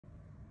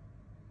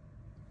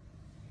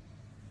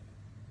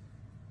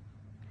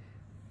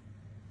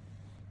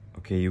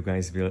Okay, you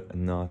guys will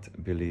not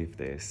believe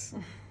this,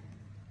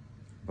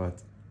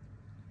 but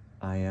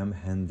I am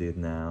handed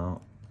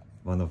now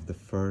one of the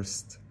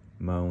first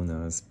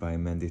Maunas by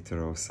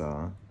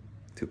Mendittorosa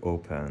to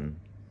open.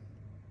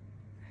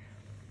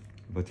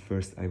 But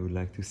first I would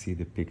like to see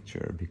the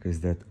picture, because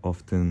that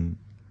often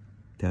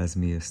tells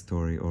me a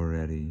story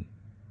already.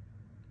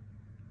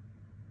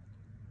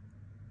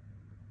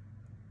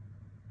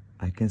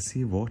 I can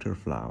see water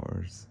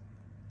flowers.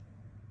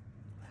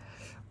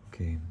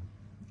 Okay,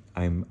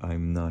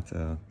 I'm not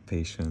a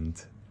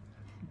patient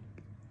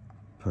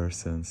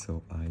person,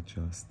 so I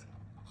just,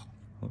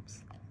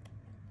 oops.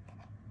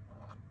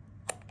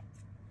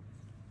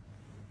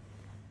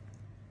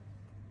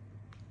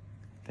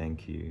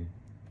 Thank you.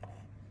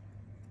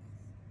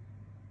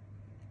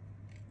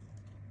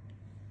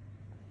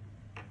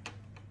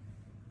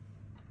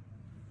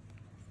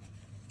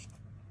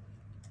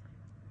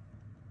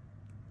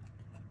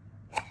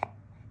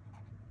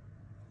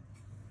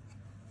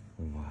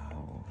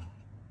 Wow.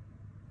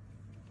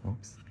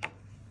 Oops.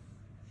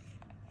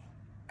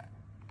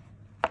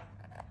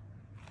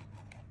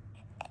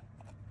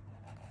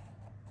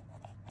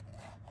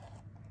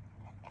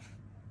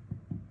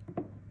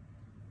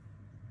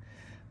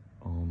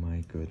 Oh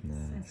my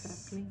goodness.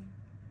 Exactly.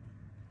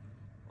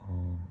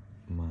 Oh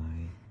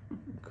my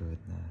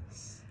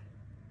goodness.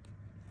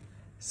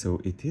 So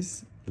it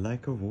is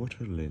like a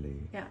water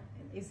lily. Yeah,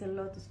 it's a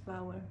lotus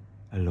flower.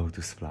 A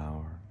lotus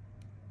flower.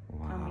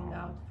 Wow. Coming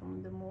out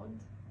from the mold.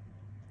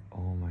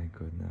 Oh my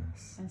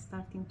goodness. And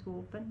starting to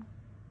open.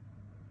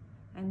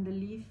 And the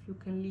leaf you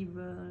can leave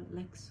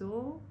like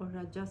so, or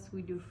adjust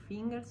with your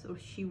fingers, or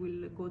she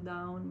will go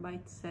down by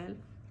itself.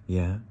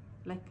 Yeah.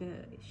 Like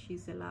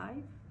she's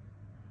alive.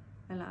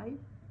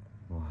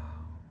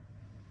 Wow.